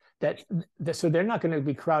is that so they're not going to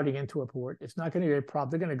be crowding into a port. It's not going to be a problem.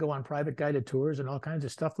 They're going to go on private guided tours and all kinds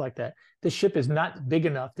of stuff like that. This ship is not big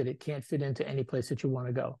enough that it can't fit into any place that you want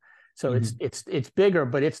to go. So it's bigger,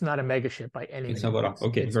 but it's not a mega ship by any means.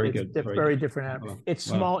 Okay, very good. Very different. It's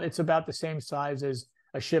small. It's about the same size as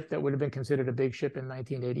a ship that would have been considered a big ship in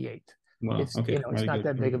 1988. It's not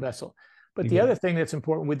that big a vessel. But the other thing that's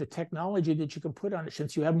important with the technology that you can put on it,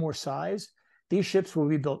 since you have more size, these ships will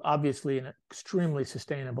be built obviously in an extremely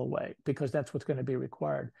sustainable way because that's what's going to be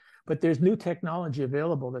required. But there's new technology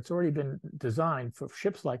available that's already been designed for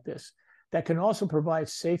ships like this that can also provide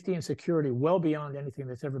safety and security well beyond anything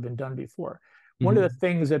that's ever been done before. One of the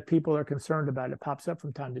things that people are concerned about, it pops up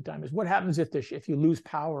from time to time, is what happens if you lose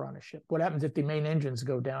power on a ship? What happens if the main engines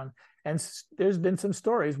go down? And there's been some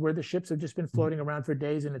stories where the ships have just been floating around for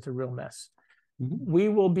days and it's a real mess. We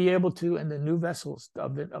will be able to, in the new vessels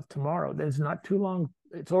of tomorrow, there's not too long,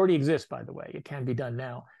 it already exists, by the way, it can be done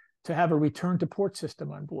now, to have a return to port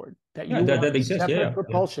system on board. That exists, separate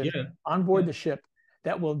propulsion on board the ship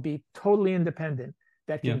that will be totally independent,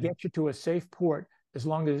 that can get you to a safe port as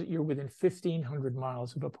long as you're within 1,500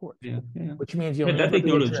 miles of a port, which means you'll never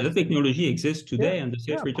that technology exists today, and the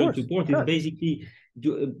safe return to port is basically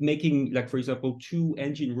making, like, for example, two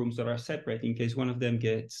engine rooms that are separate in case one of them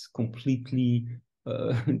gets completely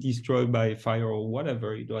destroyed by fire or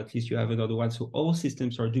whatever. At least you have another one. So all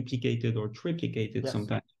systems are duplicated or triplicated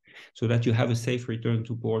sometimes, so that you have a safe return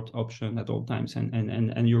to port option at all times.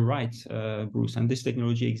 And you're right, Bruce. And this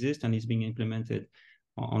technology exists and is being implemented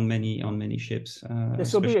on many ships.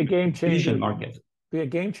 This will be a game changer. Market. Be a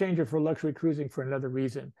game changer for luxury cruising for another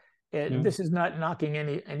reason. This is not knocking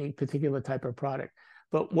any particular type of product,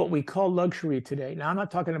 but what we call luxury today. Now, I'm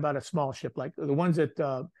not talking about a small ship like the ones that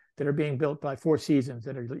are being built by Four Seasons,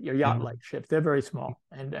 that are your yacht-like ships. They're very small,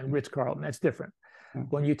 and Ritz-Carlton. That's different.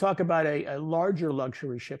 When you talk about a larger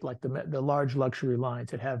luxury ship like the large luxury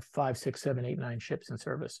lines that have 5, 6, 7, 8, 9 ships in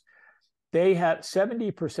service, they have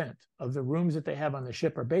 70% of the rooms that they have on the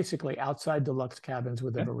ship are basically outside deluxe cabins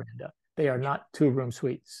with a veranda. They are not two-room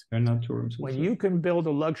suites. They're not two-room suites. When you can build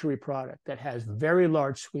a luxury product that has very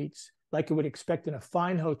large suites, like you would expect in a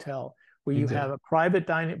fine hotel, where you have a private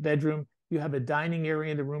bedroom, you have a dining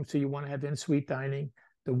area in the room, so you want to have in-suite dining.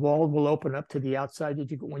 The wall will open up to the outside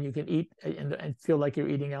when you can eat and feel like you're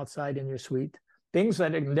eating outside in your suite. Things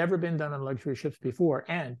that have never been done on luxury ships before,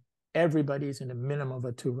 and everybody's in a minimum of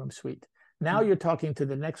a two-room suite. Now you're talking to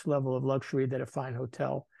the next level of luxury that a fine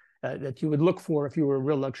hotel that you would look for if you were a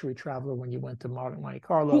real luxury traveler when you went to Monte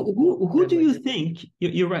Carlo. Who do you think,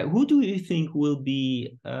 you're right, who do you think will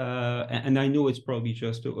be, and I know it's probably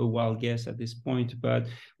just a wild guess at this point, but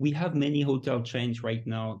we have many hotel chains right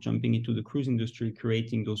now jumping into the cruise industry,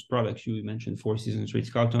 creating those products. You mentioned Four Seasons,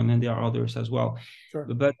 Ritz-Carlton, and there are others as well. Sure.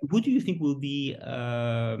 But who do you think will be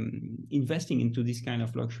investing into this kind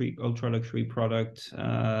of luxury, ultra luxury product?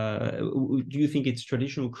 Do you think it's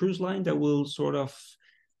traditional cruise line that will sort of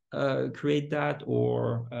create that,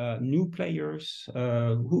 or new players?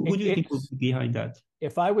 Who do you think will be behind that?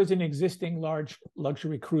 If I was an existing large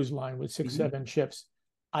luxury cruise line with 6, 7 ships,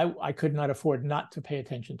 I could not afford not to pay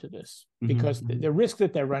attention to this, because the risk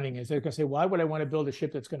that they're running is they're going to say, why would I want to build a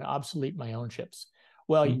ship that's going to obsolete my own ships?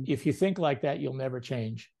 Well, if you think like that, you'll never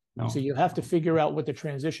change. No. So you have to figure out what the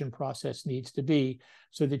transition process needs to be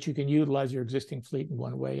so that you can utilize your existing fleet in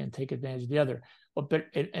one way and take advantage of the other. But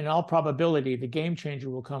in all probability, the game changer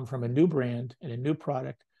will come from a new brand and a new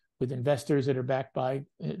product with investors that are backed by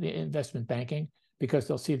the investment banking, because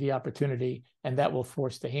they'll see the opportunity and that will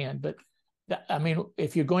force the hand. But I mean,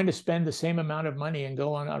 if you're going to spend the same amount of money and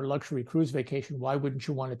go on a luxury cruise vacation, why wouldn't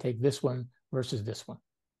you want to take this one versus this one?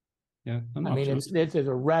 Yeah, I mean, there's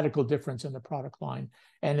a radical difference in the product line,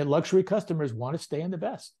 and the luxury customers want to stay in the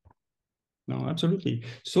best. No, absolutely.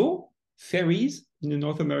 So ferries in the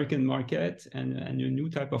North American market and a new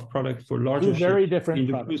type of product for larger very ships different in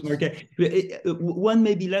the products. cruise market. One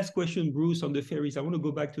maybe last question, Bruce, on the ferries. I want to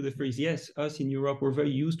go back to the ferries. Yes, us in Europe, we're very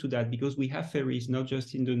used to that because we have ferries not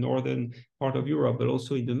just in the northern part of Europe, but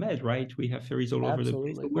also in the Med, right? We have ferries all over the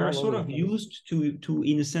place. So we're sort of used to,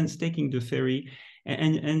 in a sense, taking the ferry.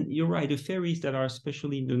 And you're right, the ferries that are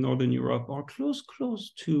especially in the Northern Europe are close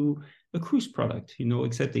to a cruise product, you know,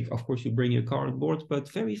 except of course you bring a car on board, but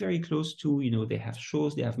very, very close to, you know, they have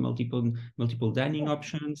shows, they have multiple dining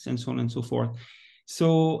options and so on and so forth.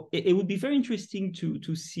 So it would be very interesting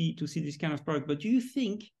to see this kind of product. But do you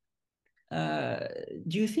think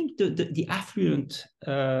the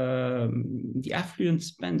affluent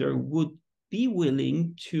spender would be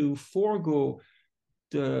willing to forego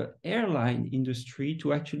the airline industry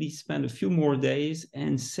to actually spend a few more days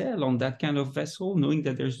and sail on that kind of vessel, knowing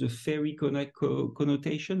that there's the ferry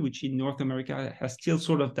connotation, which in North America has still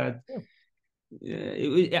sort of that.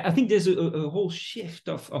 I think there's a whole shift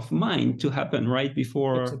of mind to happen right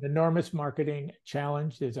before. It's an enormous marketing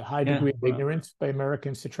challenge. There's a high degree of ignorance by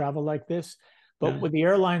Americans to travel like this. But with the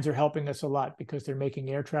airlines are helping us a lot because they're making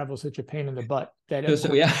air travel such a pain in the butt that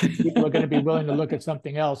people are going to be willing to look at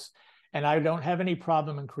something else. And I don't have any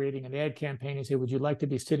problem in creating an ad campaign and say, would you like to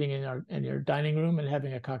be sitting in your dining room and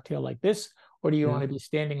having a cocktail like this? Or do you want to be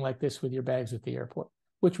standing like this with your bags at the airport?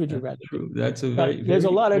 Which would you rather do? That's There's a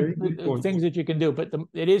lot of things that you can do, but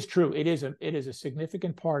it is true. It is a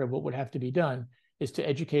significant part of what would have to be done is to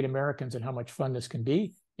educate Americans on how much fun this can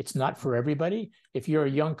be. It's not for everybody. If you're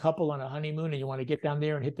a young couple on a honeymoon and you want to get down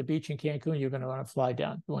there and hit the beach in Cancun, you're going to want to fly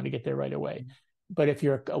down. You want to get there right away. But if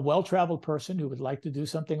you're a well-traveled person who would like to do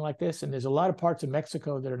something like this, and there's a lot of parts of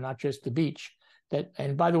Mexico that are not just the beach,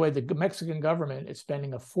 and by the way, the Mexican government is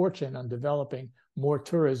spending a fortune on developing more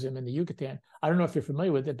tourism in the Yucatan. I don't know if you're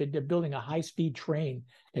familiar with it, but they're building a high-speed train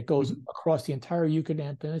that goes across the entire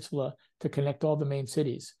Yucatan Peninsula to connect all the main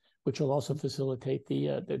cities, which will also facilitate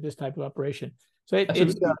this type of operation. So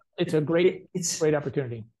it's a great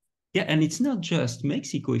opportunity. Yeah, and it's not just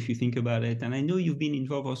Mexico if you think about it. And I know you've been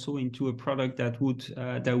involved also into a product that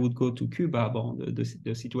would go to Cuba. Well,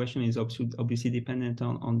 the situation is obviously dependent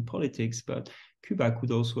on politics, but Cuba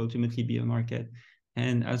could also ultimately be a market,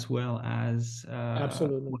 and as well as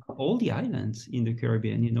absolutely all the islands in the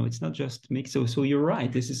Caribbean. You know, it's not just Mexico. So you're right.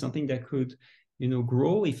 This is something that could, you know,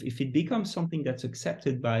 grow if it becomes something that's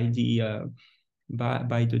accepted by the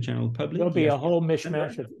general public. There'll be a whole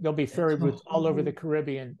mishmash. There'll be ferry routes all over the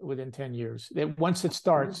Caribbean within 10 years. Once it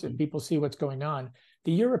starts and people see what's going on,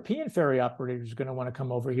 the European ferry operators are going to want to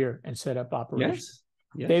come over here and set up operations.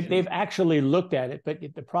 Yes. They've actually looked at it, but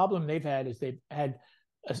the problem they've had is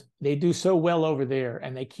they do so well over there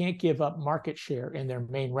and they can't give up market share in their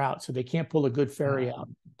main route. So they can't pull a good ferry out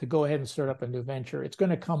to go ahead and start up a new venture. It's going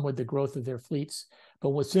to come with the growth of their fleets.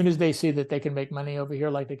 But as soon as they see that they can make money over here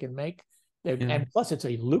like they can make, and plus, it's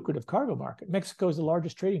a lucrative cargo market. Mexico is the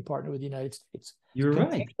largest trading partner with the United States. You're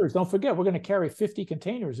right. Don't forget, we're going to carry 50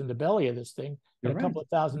 containers in the belly of this thing at a couple of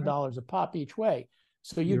 $1,000s a pop each way.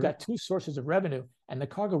 So you've got two sources of revenue, and the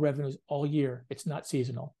cargo revenue is all year. It's not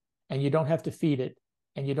seasonal, and you don't have to feed it,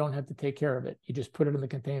 and you don't have to take care of it. You just put it in the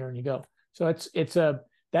container and you go. So in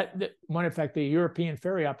fact, the European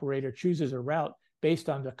ferry operator chooses a route based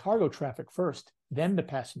on the cargo traffic first, then the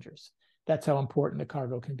passengers. That's how important the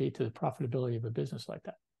cargo can be to the profitability of a business like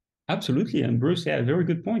that. Absolutely. And Bruce, very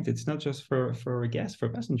good point. It's not just for guests, for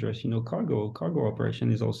passengers. You know, cargo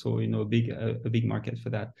operation is also, you know, a big market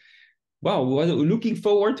for that. Wow, well, looking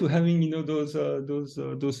forward to having, you know,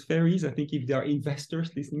 those ferries. I think if there are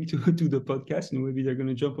investors listening to the podcast, you know, maybe they're going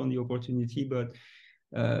to jump on the opportunity. But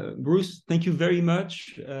Bruce, thank you very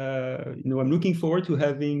much. You know, I'm looking forward to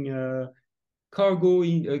having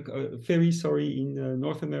ferry in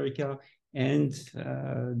North America and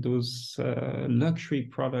those luxury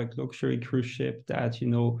cruise ship that, you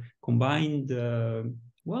know, combine the,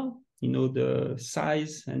 well, you know, the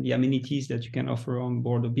size and the amenities that you can offer on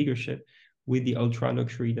board a bigger ship with the ultra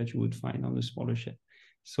luxury that you would find on a smaller ship.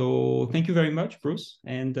 So thank you very much, Bruce.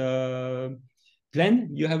 And Glenn,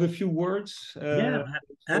 you have a few words for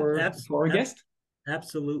our guest?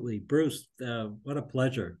 Absolutely. Bruce, what a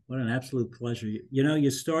pleasure. What an absolute pleasure. You know,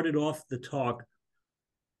 you started off the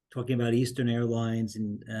talking about Eastern Airlines,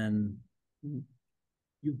 and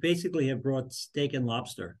you basically have brought steak and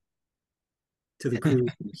lobster to the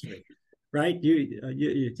cruise industry, right? You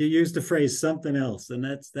used the phrase something else, and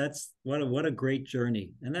that's what a great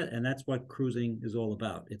journey, and that's what cruising is all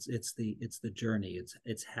about. It's the journey.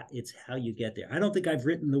 It's how you get there. I don't think I've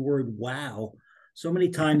written the word wow so many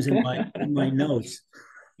times in my notes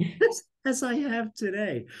as I have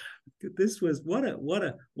today. This was what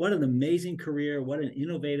an amazing career, what an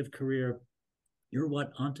innovative career. You're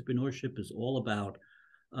what entrepreneurship is all about.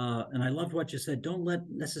 And I love what you said. Don't let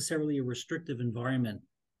necessarily a restrictive environment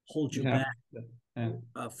hold you back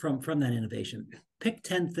from that innovation. Pick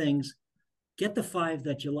 10 things, get the 5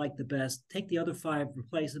 that you like the best, take the other 5,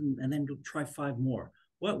 replace them, and then try 5 more.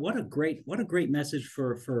 What a great message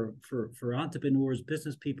for entrepreneurs,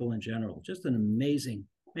 business people in general. Just an amazing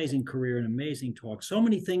career, an amazing talk. So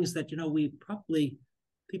many things that, you know,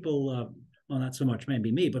 people, well, not so much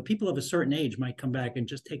maybe me, but people of a certain age might come back and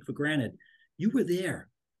just take for granted. You were there.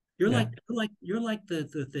 You're like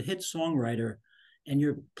the hit songwriter, and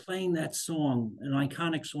you're playing that song, an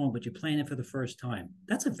iconic song, but you're playing it for the first time.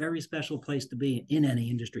 That's a very special place to be in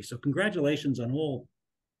any industry. So congratulations on all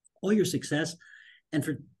your success, and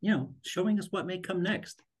for, you know, showing us what may come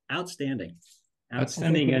next. Outstanding.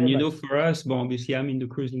 And you know, for us, well, obviously I'm in the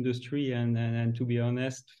cruise industry, and to be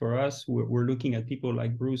honest, for us, we're looking at people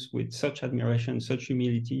like Bruce with such admiration, such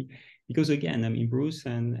humility, because again, I mean, Bruce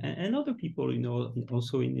and other people, you know,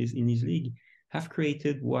 also in his league, have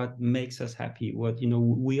created what makes us happy. What, you know,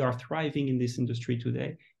 we are thriving in this industry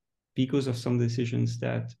today because of some decisions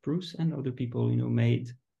that Bruce and other people, you know, made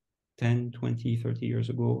 10, 20, 30 years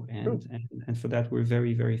ago, and for that we're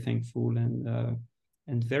very, very thankful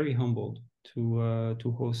and very humbled to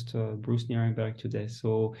host Bruce Nierenberg today.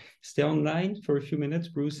 So stay online for a few minutes,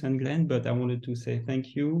 Bruce and Glenn, but I wanted to say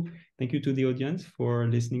thank you to the audience for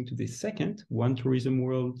listening to this second One Tourism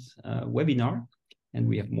World webinar, and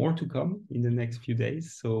we have more to come in the next few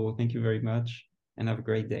days. So thank you very much and have a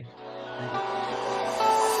great day.